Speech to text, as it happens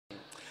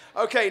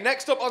Okay,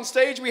 next up on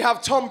stage we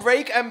have Tom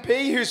Brake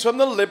MP, who's from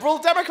the Liberal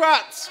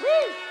Democrats. Woo!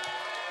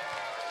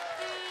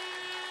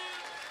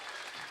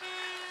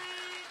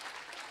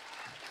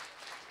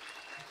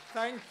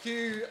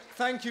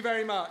 Thank you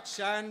very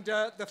much. And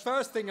the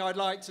first thing I'd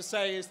like to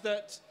say is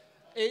that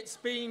it's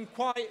been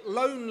quite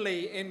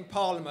lonely in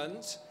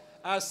Parliament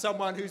as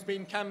someone who's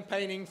been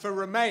campaigning for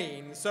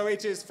Remain. So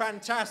it is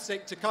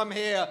fantastic to come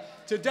here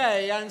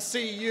today and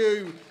see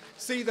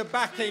the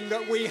backing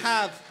that we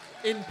have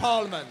in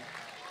Parliament.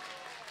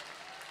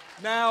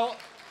 Now,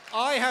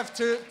 I have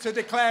to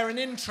declare an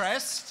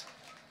interest.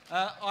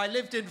 I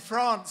lived in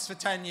France for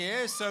 10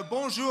 years, so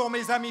bonjour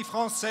mes amis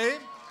français.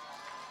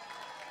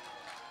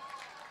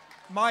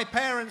 My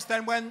parents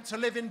then went to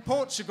live in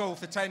Portugal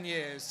for 10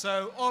 years,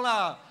 so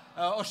hola,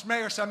 os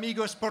meus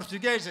amigos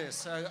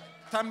portugueses,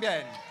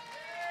 también.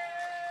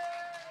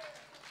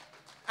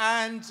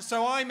 And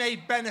so I'm a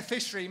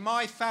beneficiary.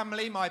 My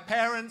family, my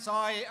parents,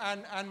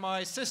 and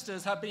my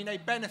sisters have been a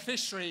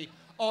beneficiary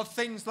of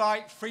things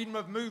like freedom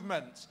of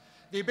movement,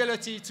 the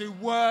ability to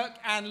work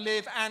and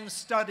live and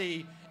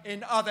study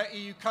in other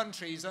EU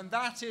countries. And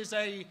that is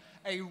a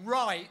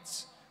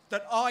right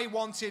that I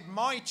wanted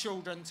my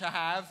children to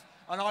have,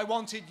 and I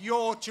wanted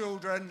your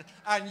children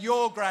and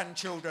your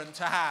grandchildren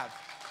to have.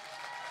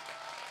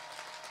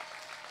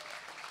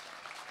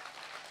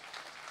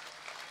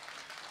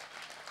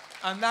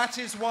 And that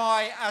is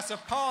why, as a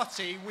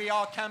party, we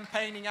are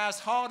campaigning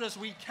as hard as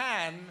we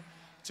can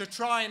to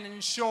try and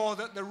ensure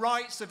that the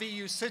rights of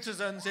EU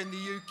citizens in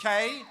the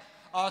UK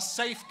are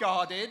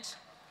safeguarded.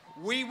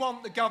 We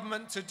want the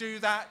government to do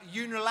that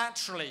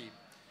unilaterally.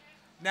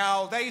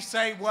 Now, they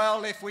say,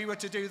 well, if we were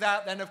to do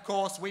that, then of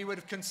course we would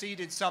have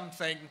conceded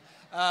something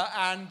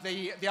and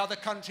the other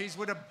countries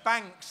would have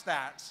banked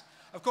that.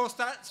 Of course,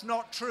 that's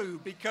not true,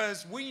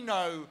 because we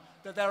know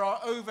that there are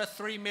over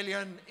 3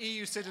 million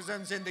EU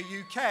citizens in the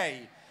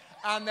UK,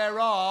 and there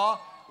are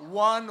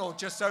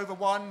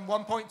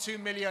 1.2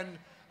 million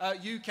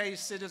UK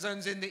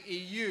citizens in the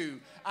EU.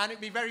 And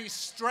it'd be very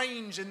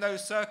strange in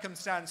those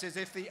circumstances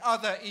if the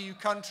other EU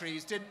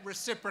countries didn't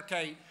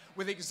reciprocate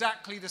with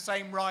exactly the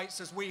same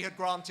rights as we had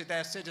granted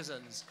their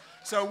citizens.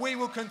 So we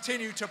will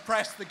continue to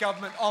press the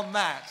government on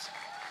that.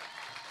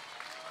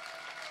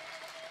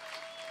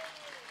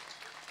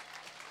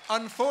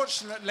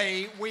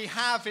 Unfortunately, we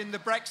have in the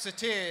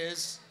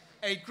Brexiteers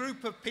a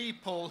group of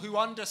people who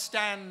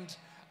understand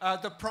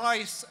the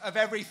price of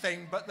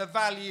everything but the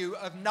value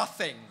of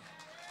nothing.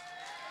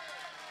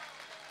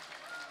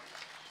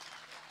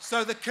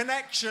 So the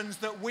connections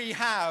that we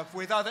have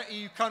with other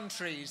EU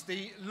countries,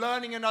 the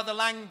learning another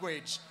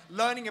language,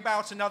 learning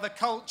about another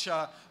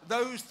culture,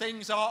 those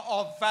things are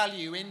of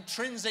value,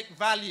 intrinsic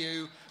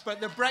value, but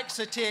the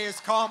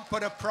Brexiteers can't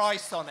put a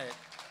price on it.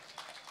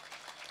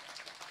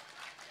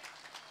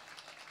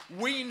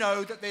 We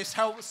know that this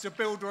helps to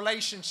build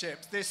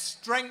relationships. This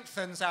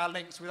strengthens our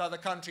links with other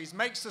countries,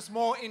 makes us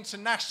more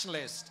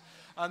internationalist.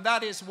 And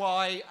that is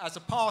why, as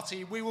a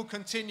party, we will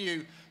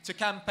continue to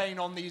campaign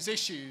on these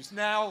issues.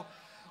 Now,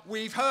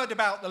 we've heard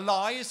about the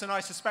lies, and I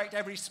suspect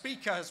every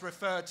speaker has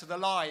referred to the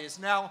lies.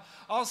 Now,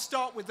 I'll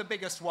start with the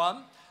biggest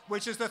one,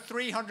 which is the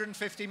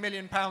 £350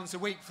 million a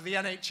week for the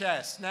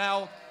NHS.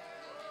 Now,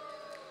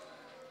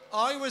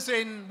 I was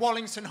in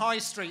Wallington High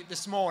Street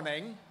this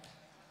morning.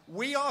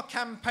 We are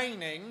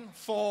campaigning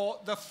for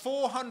the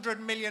 £400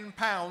 million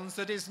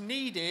that is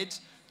needed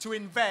to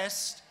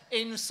invest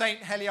in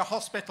St Helier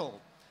Hospital.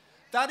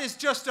 That is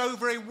just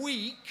over a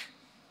week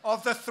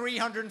of the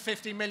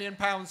 £350 million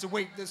a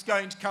week that's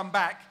going to come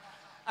back.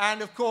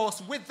 And of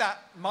course, with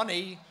that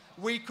money,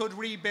 we could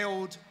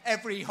rebuild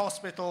every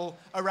hospital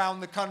around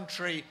the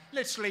country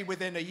literally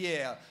within a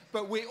year.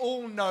 But we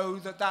all know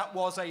that that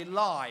was a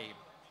lie.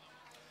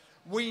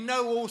 We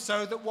know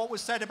also that what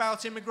was said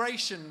about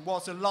immigration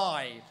was a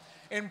lie.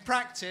 In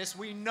practice,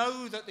 we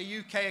know that the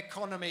UK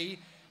economy,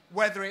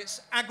 whether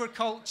it's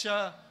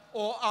agriculture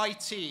or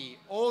IT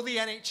or the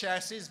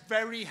NHS, is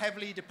very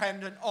heavily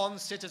dependent on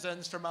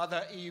citizens from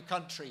other EU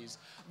countries.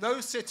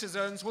 Those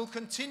citizens will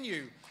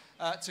continue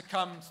to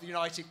come to the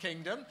United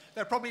Kingdom.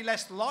 They're probably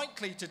less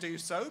likely to do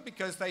so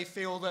because they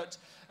feel that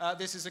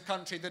this is a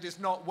country that is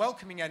not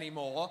welcoming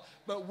anymore,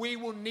 but we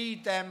will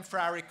need them for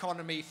our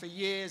economy for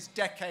years,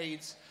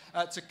 decades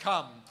to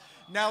come.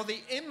 Now,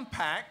 the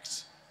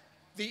impact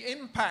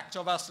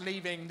of us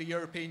leaving the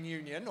European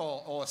Union,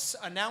 or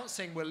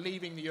announcing we're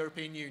leaving the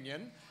European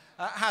Union,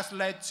 has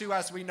led to,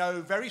 as we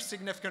know, very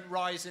significant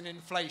rise in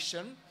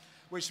inflation,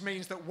 which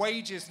means that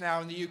wages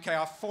now in the UK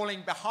are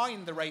falling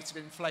behind the rate of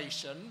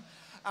inflation.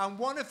 And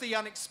one of the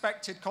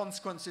unexpected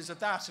consequences of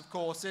that, of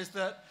course, is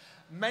that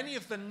many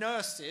of the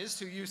nurses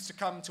who used to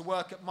come to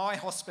work at my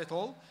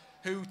hospital,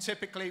 who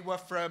typically were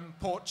from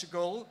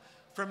Portugal,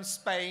 from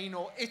Spain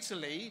or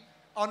Italy,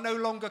 are no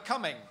longer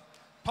coming.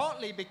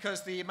 Partly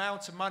because the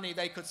amount of money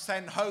they could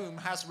send home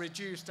has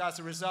reduced as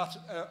a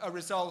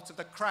result of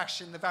the crash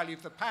in the value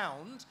of the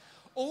pound,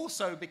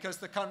 also because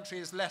the country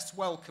is less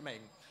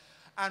welcoming.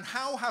 And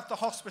how have the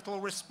hospital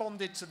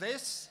responded to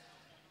this?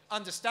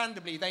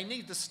 Understandably, they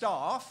need the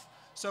staff,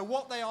 so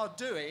what they are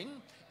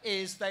doing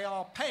is they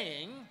are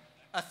paying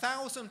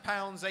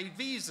 £1,000 a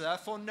visa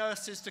for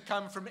nurses to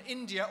come from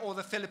India or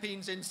the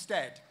Philippines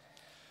instead.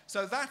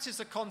 So that is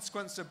a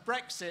consequence of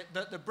Brexit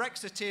that the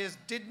Brexiteers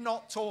did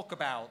not talk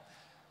about.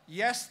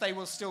 Yes, they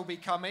will still be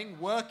coming,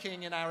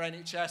 working in our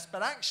NHS,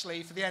 but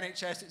actually for the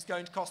NHS it's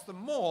going to cost them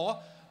more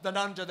than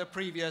under the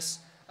previous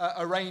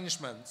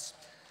arrangements.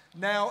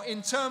 Now,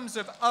 in terms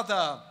of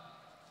other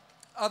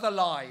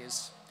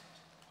lies,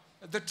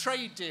 the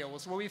trade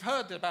deals. Well, we've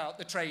heard about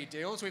the trade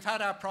deals. We've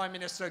had our Prime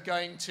Minister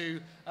going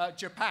to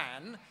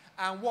Japan,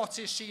 and what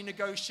is she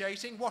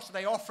negotiating? What are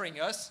they offering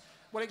us?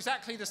 Well,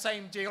 exactly the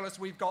same deal as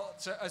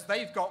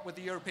they've got with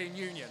the European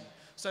Union.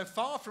 So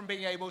far from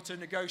being able to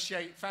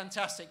negotiate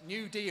fantastic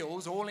new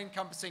deals,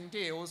 all-encompassing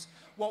deals,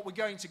 what we're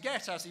going to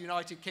get as the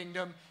United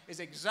Kingdom is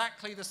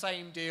exactly the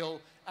same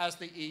deal as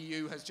the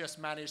EU has just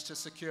managed to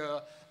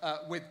secure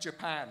with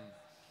Japan.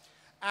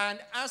 And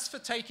as for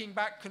taking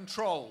back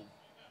control,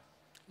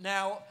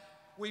 now,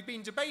 we've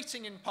been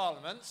debating in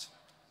Parliament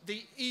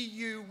the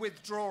EU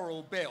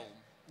withdrawal bill.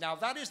 Now,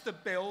 that is the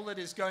bill that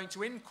is going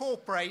to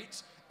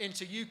incorporate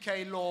into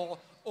UK law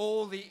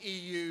all the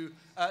EU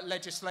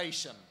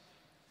legislation.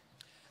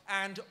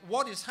 And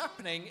what is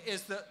happening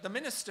is that the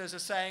ministers are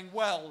saying,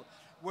 well,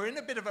 we're in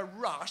a bit of a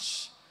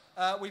rush.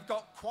 We've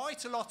got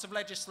quite a lot of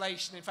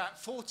legislation, in fact,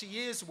 40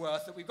 years'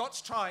 worth, that we've got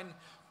to try and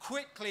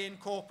quickly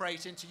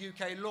incorporate into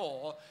UK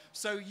law.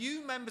 So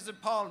you, members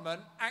of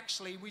Parliament,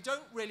 actually, we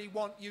don't really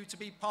want you to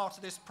be part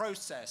of this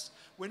process.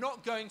 We're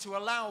not going to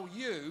allow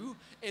you,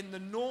 in the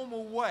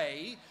normal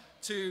way,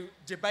 to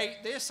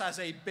debate this as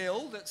a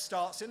bill that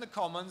starts in the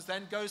Commons,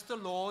 then goes to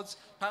Lords,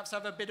 perhaps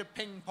have a bit of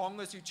ping-pong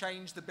as you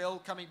change the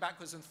bill, coming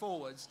backwards and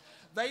forwards.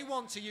 They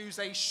want to use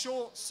a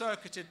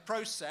short-circuited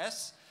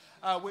process,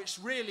 which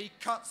really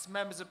cuts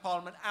members of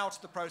Parliament out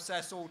of the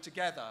process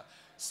altogether.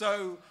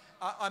 So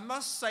I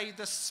must say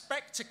the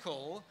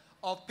spectacle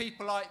of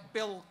people like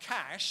Bill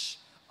Cash,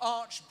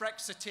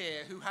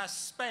 arch-Brexiteer, who has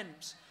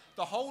spent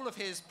the whole of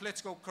his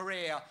political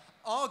career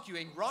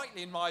arguing,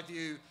 rightly in my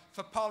view,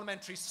 for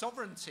parliamentary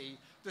sovereignty,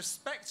 the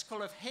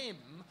spectacle of him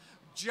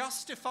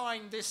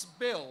justifying this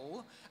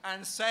bill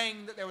and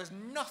saying that there was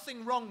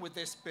nothing wrong with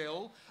this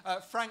bill,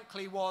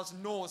 frankly, was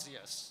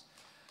nauseous.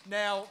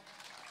 Now,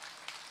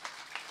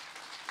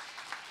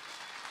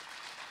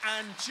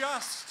 and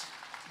just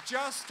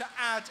to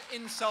add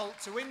insult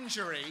to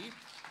injury,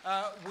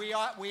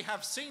 we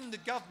have seen the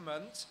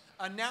government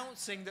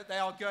announcing that they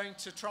are going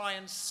to try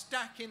and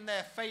stack in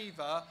their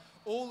favour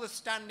all the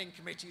standing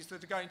committees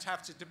that are going to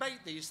have to debate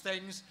these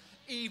things,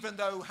 even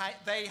though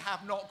they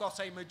have not got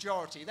a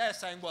majority. They're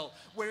saying, well,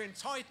 we're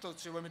entitled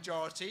to a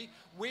majority.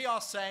 We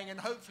are saying, and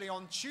hopefully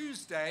on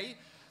Tuesday,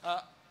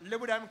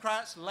 Liberal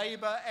Democrats,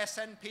 Labour,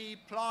 SNP,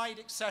 Plaid,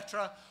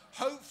 etc.,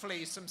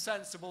 hopefully some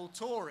sensible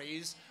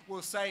Tories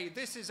will say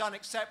this is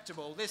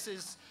unacceptable. This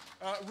is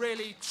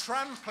really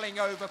trampling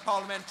over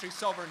parliamentary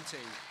sovereignty.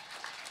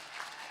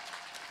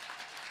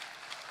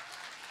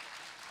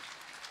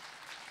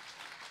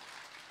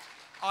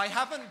 I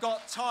haven't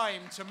got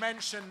time to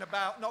mention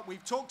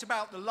we've talked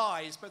about the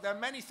lies, but there are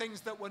many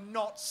things that were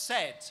not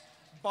said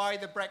by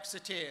the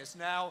Brexiteers.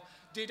 Now,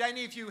 did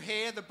any of you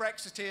hear the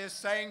Brexiteers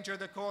saying during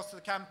the course of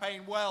the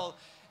campaign, well,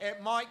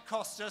 it might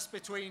cost us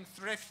between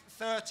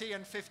 30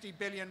 and 50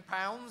 billion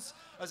pounds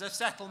as a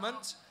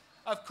settlement?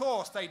 Of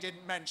course they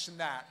didn't mention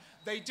that.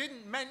 They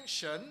didn't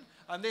mention,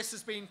 and this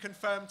has been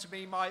confirmed to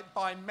me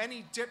by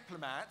many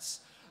diplomats,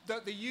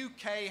 that the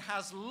UK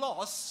has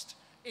lost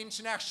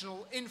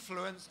international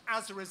influence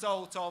as a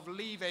result of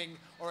leaving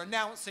or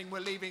announcing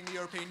we're leaving the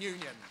European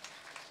Union.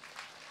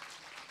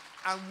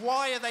 And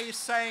why are they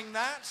saying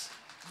that?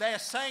 They're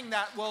saying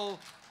that, well,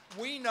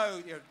 we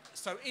know,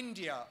 so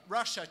India,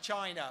 Russia,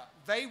 China,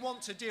 they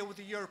want to deal with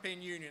the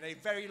European Union, a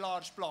very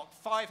large bloc,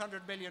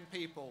 500 million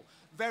people,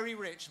 very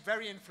rich,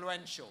 very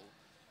influential.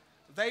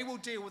 They will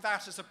deal with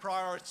that as a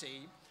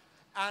priority.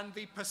 And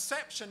the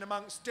perception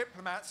amongst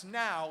diplomats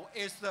now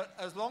is that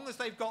as long as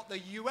they've got the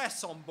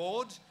US on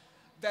board,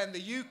 then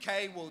the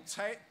UK will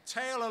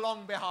tail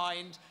along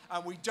behind,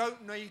 and we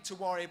don't need to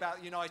worry about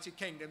the United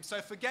Kingdom. So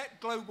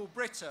forget global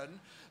Britain.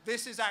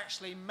 This has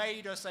actually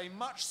made us a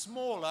much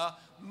smaller,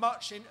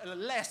 much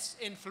less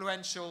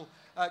influential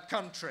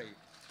country.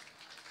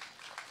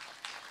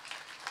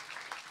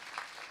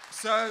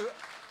 So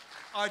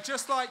I'd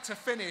just like to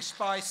finish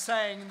by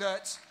saying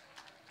that,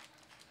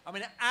 I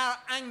mean, our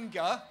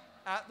anger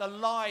at the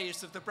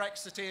lies of the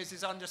Brexiteers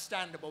is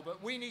understandable,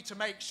 but we need to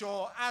make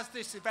sure, as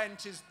this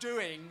event is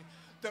doing,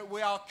 that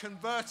we are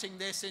converting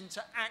this into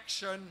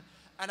action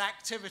and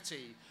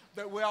activity,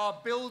 that we are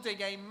building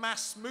a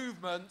mass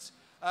movement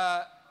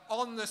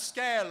on the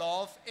scale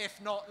of,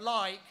 if not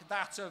like,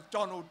 that of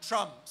Donald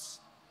Trump's.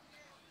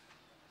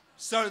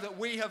 So that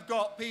we have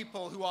got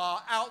people who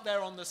are out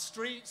there on the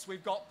streets,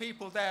 we've got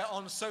people there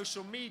on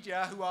social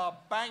media who are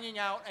banging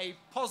out a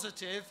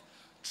positive,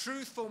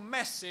 truthful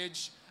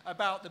message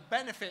about the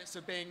benefits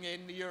of being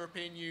in the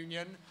European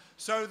Union,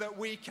 so that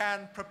we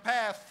can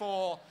prepare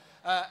for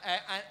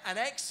an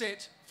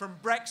exit from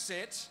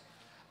Brexit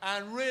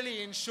and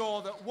really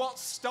ensure that what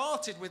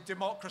started with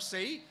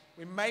democracy,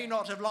 we may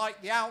not have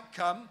liked the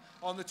outcome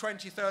on the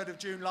 23rd of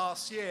June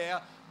last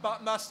year,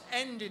 but must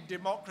end in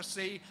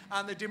democracy,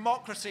 and the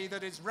democracy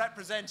that is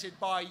represented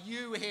by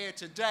you here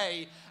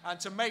today, and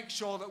to make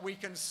sure that we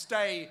can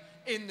stay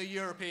in the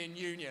European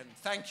Union.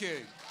 Thank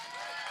you.